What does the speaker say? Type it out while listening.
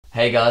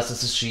Hey guys,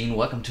 this is Sheen,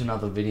 welcome to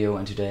another video,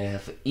 and today I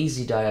have an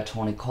easy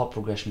diatonic chord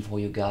progression for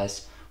you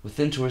guys with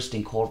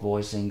interesting chord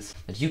voicings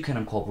that you can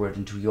incorporate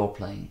into your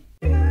playing.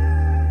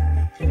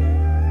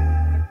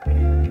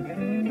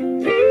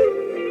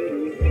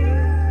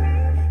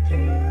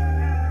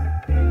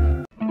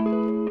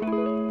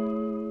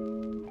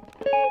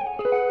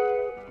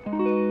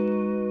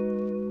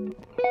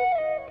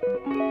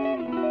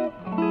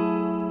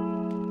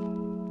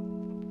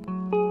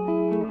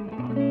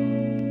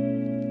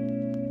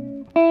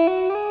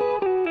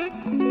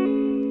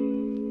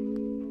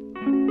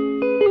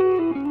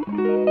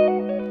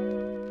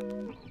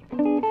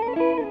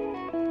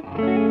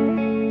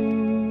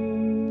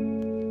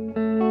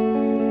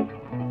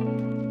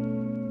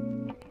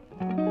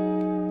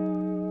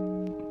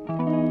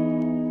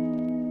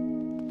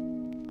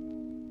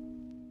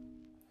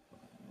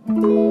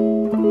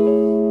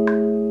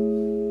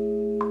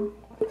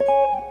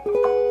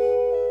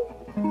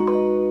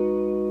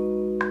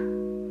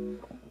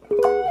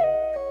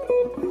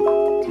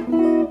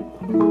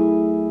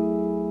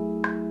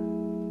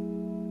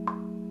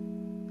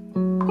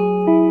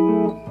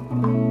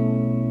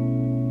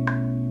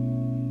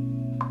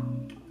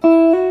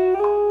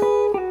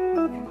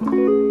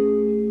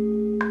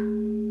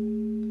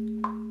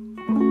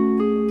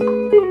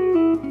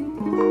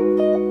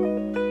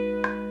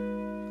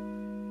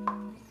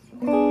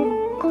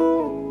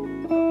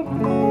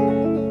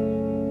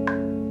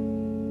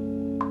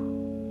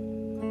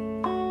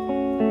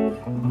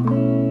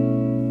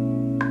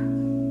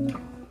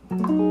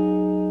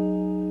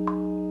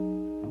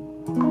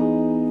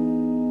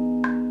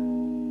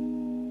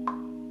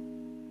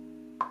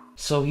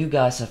 So you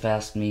guys have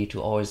asked me to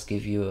always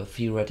give you a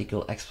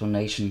theoretical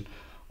explanation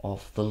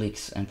of the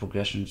licks and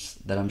progressions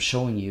that I'm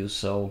showing you.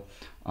 So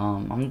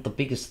I'm not the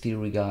biggest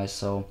theory guy,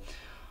 so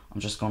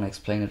I'm just gonna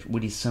explain it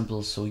really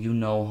simple so you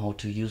know how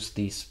to use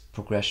these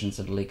progressions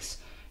and licks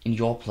in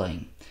your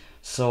playing.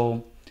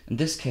 So in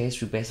this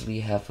case we basically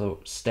have a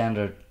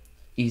standard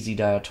easy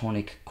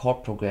diatonic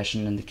chord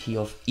progression in the key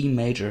of E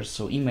major.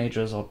 So E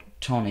major is our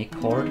tonic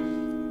chord,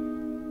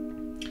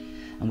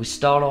 and we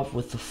start off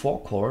with the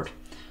 4 chord,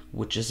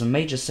 which is a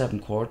major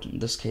 7 chord, in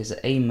this case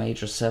a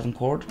major 7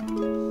 chord.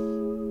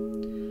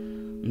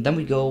 And then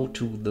we go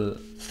to the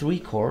 3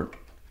 chord,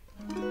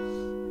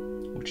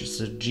 which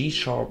is a G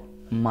sharp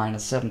minor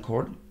 7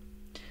 chord.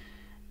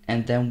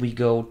 And then we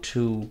go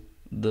to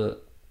the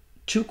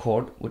 2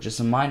 chord, which is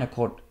a minor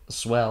chord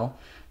as well.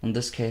 In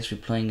this case we're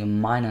playing a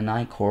minor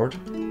 9 chord.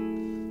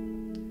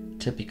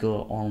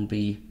 Typical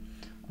R&B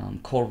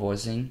chord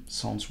voicing,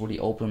 sounds really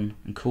open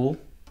and cool.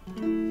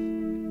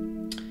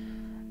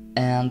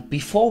 And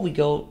before we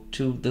go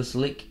to this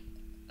lick,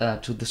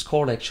 to this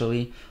chord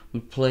actually, we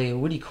play a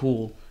really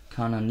cool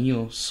kind of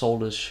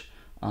neo-soulish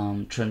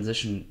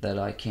transition that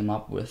I came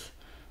up with.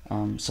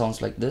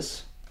 Sounds like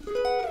this.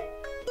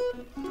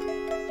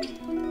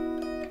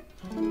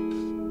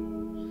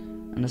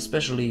 And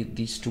especially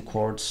these 2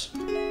 chords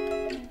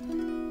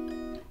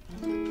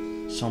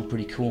sound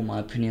pretty cool in my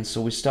opinion. So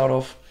we start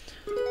off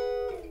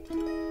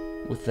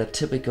with that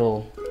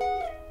typical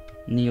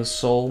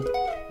neo-soul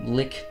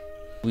lick.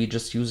 We're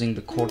just using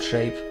the chord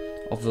shape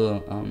of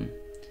the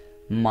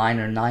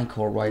minor 9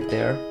 chord right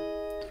there,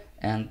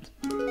 and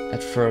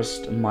at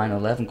first a minor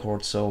 11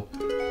 chord, so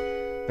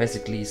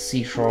basically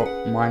C sharp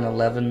minor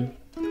 11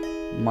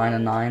 minor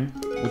 9,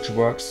 which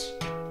works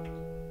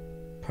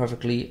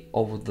perfectly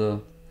over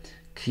the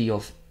key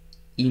of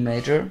E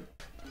major.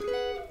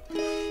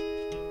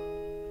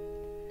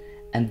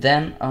 And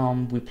then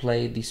we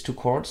play these 2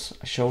 chords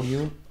I showed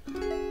you.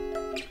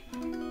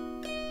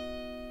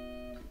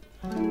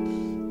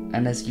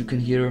 And as you can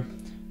hear,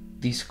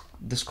 this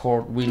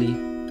chord really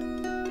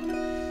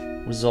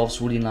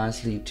resolves really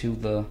nicely to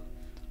the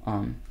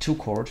 2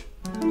 chord,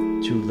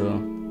 to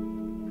the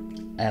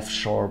F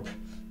sharp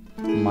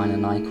minor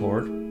 9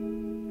 chord.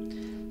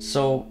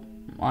 So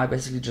I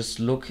basically just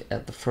look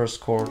at the first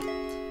chord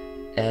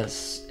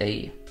as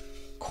a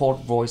chord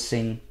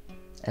voicing,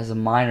 as a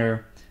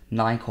minor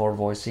 9 chord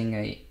voicing,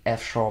 a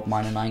F sharp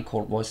minor 9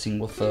 chord voicing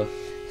with a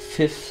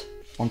 5th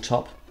on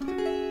top.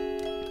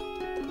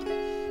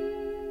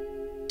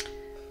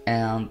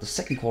 And the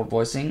second chord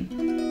voicing,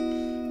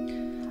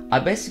 I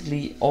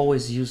basically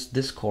always use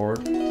this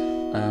chord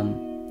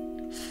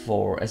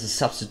as a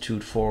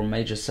substitute for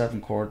major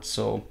 7 chord.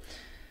 So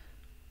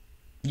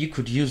you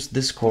could use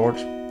this chord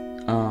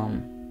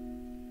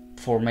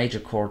for major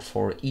chord,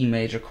 for E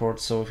major chord.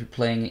 So if you're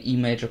playing an E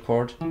major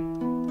chord,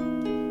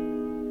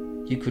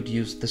 you could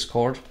use this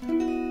chord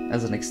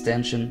as an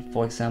extension,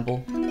 for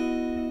example.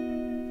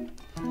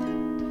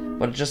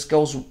 But it just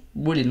goes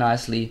really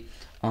nicely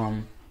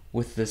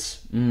with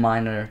this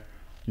minor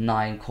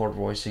 9 chord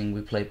voicing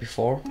we played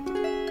before.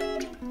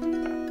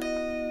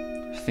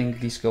 I think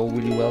these go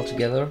really well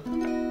together.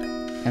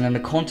 And in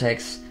the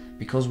context,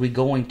 because we're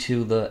going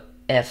to the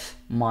F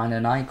minor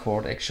 9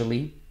 chord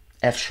actually,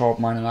 F sharp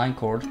minor 9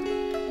 chord,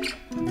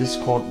 this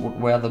chord would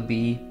rather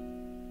be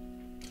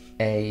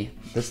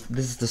this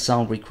is the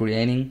sound we're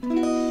creating.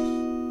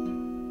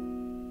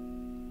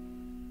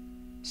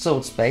 So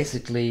it's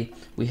basically,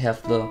 we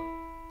have the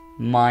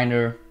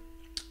minor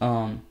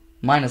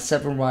minor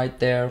 7 right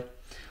there,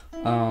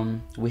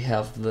 we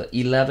have the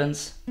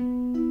 11s,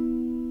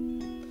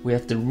 we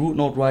have the root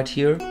note right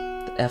here,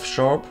 the F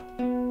sharp,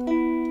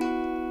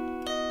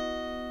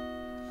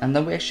 and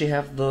then we actually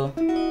have the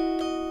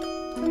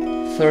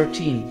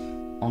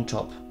 13 on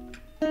top.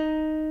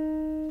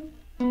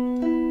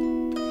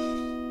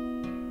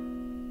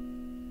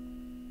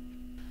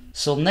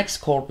 So next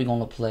chord we're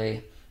gonna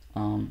play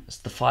is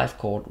the 5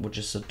 chord, which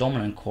is a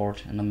dominant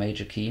chord in a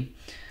major key,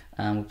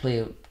 and we play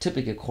a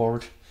typical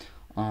chord,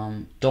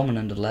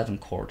 dominant 11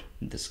 chord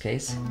in this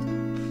case,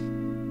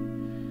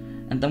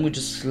 and then we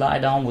just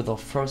slide down with our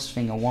first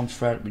finger 1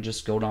 fret. We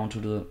just go down to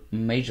the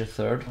major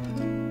 3rd,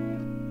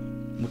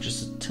 which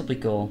is a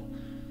typical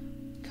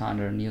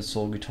kind of neo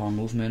soul guitar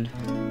movement,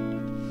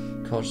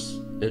 because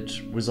it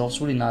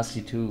resolves really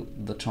nicely to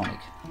the tonic.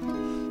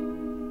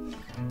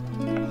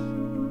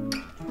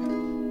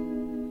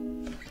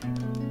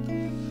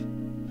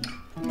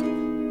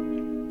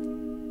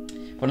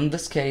 But in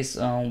this case,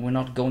 we're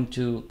not going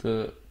to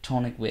the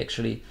tonic, we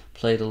actually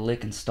play the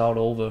lick and start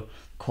over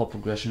chord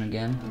progression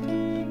again.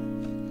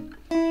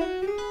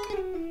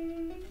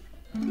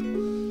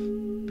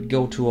 We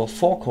go to our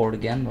 4 chord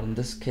again, but in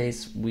this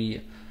case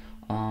we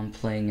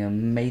playing a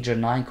major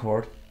 9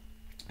 chord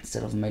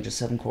instead of a major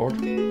 7 chord.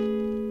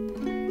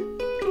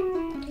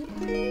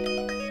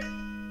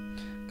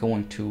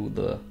 Going to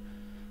the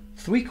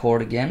 3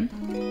 chord again,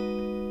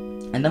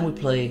 and then we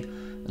play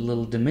a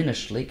little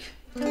diminished lick.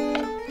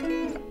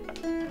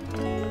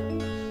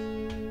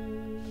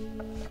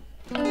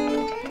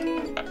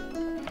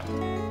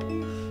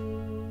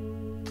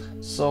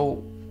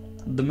 So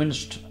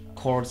diminished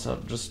chords are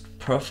just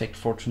perfect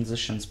for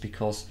transitions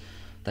because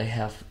they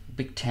have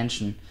big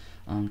tension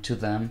to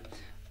them,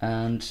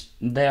 and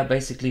they are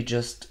basically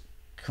just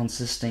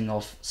consisting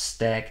of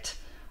stacked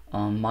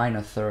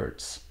minor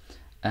thirds.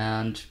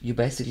 And you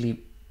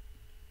basically,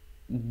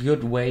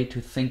 good way to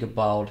think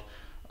about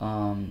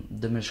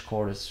diminished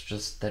chord is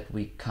just that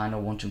we kind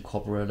of want to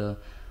incorporate a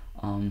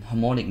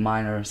harmonic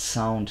minor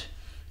sound,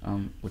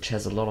 which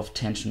has a lot of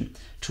tension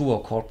to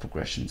our chord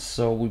progressions.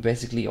 So we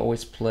basically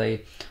always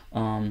play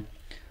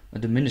a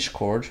diminished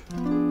chord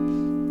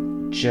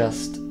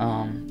just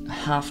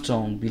half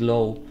tone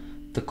below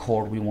the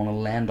chord we want to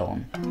land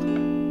on.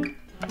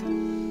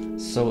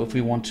 So if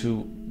we want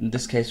to, in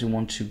this case we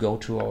want to go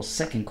to our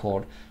 2nd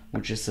chord,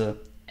 which is a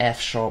F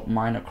sharp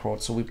minor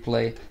chord, so we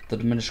play the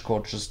diminished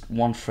chord just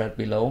 1 fret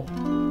below,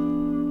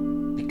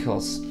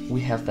 because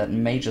we have that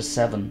major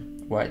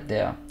 7 right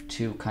there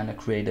to kind of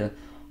create a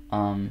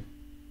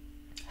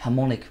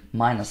harmonic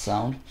minor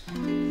sound.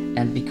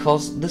 And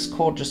because this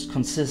chord just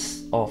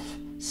consists of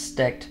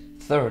stacked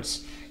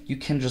thirds, you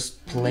can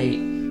just play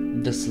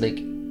this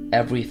lick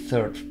every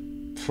 3rd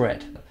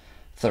fret,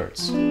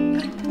 thirds.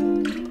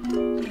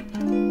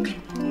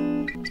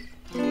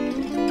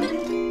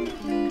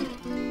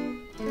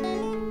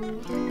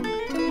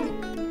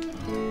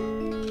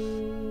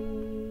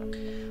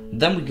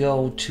 Then we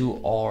go to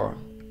our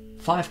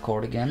 5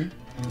 chord again,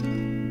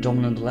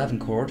 dominant 11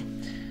 chord,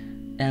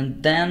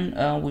 and then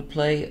we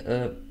play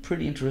a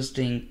pretty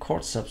interesting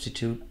chord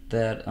substitute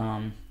that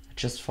I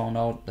just found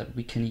out that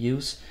we can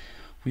use.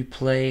 We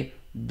play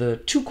the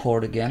 2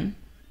 chord again,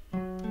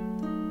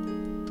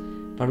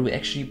 but we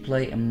actually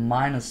play a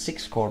minor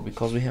 6 chord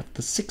because we have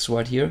the 6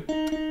 right here.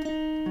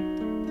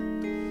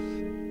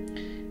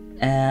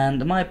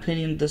 And in my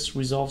opinion, this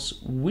resolves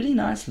really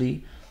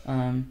nicely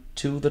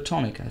to the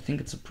tonic. I think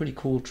it's a pretty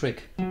cool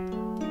trick.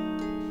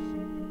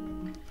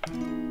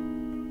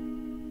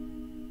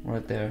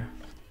 Right there.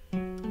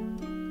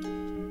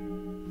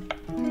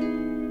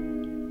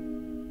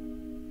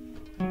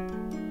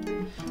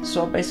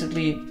 So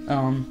basically,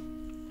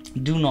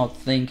 do not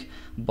think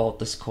about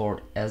this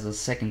chord as a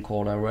 2nd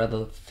chord. I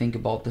rather think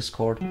about this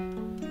chord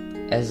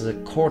as a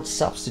chord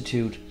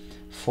substitute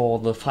for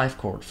the 5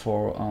 chord,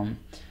 for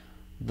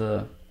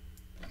the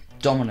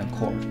dominant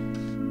chord.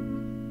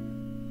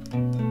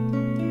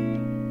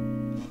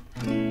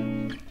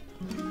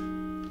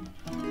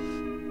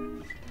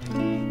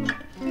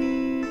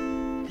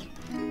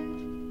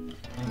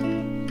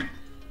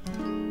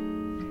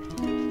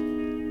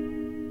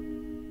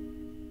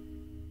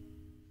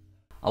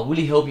 I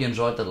really hope you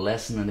enjoyed that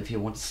lesson, and if you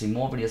want to see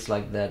more videos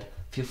like that,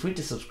 feel free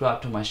to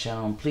subscribe to my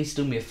channel, and please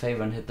do me a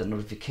favor and hit the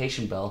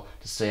notification bell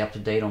to stay up to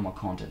date on my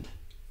content.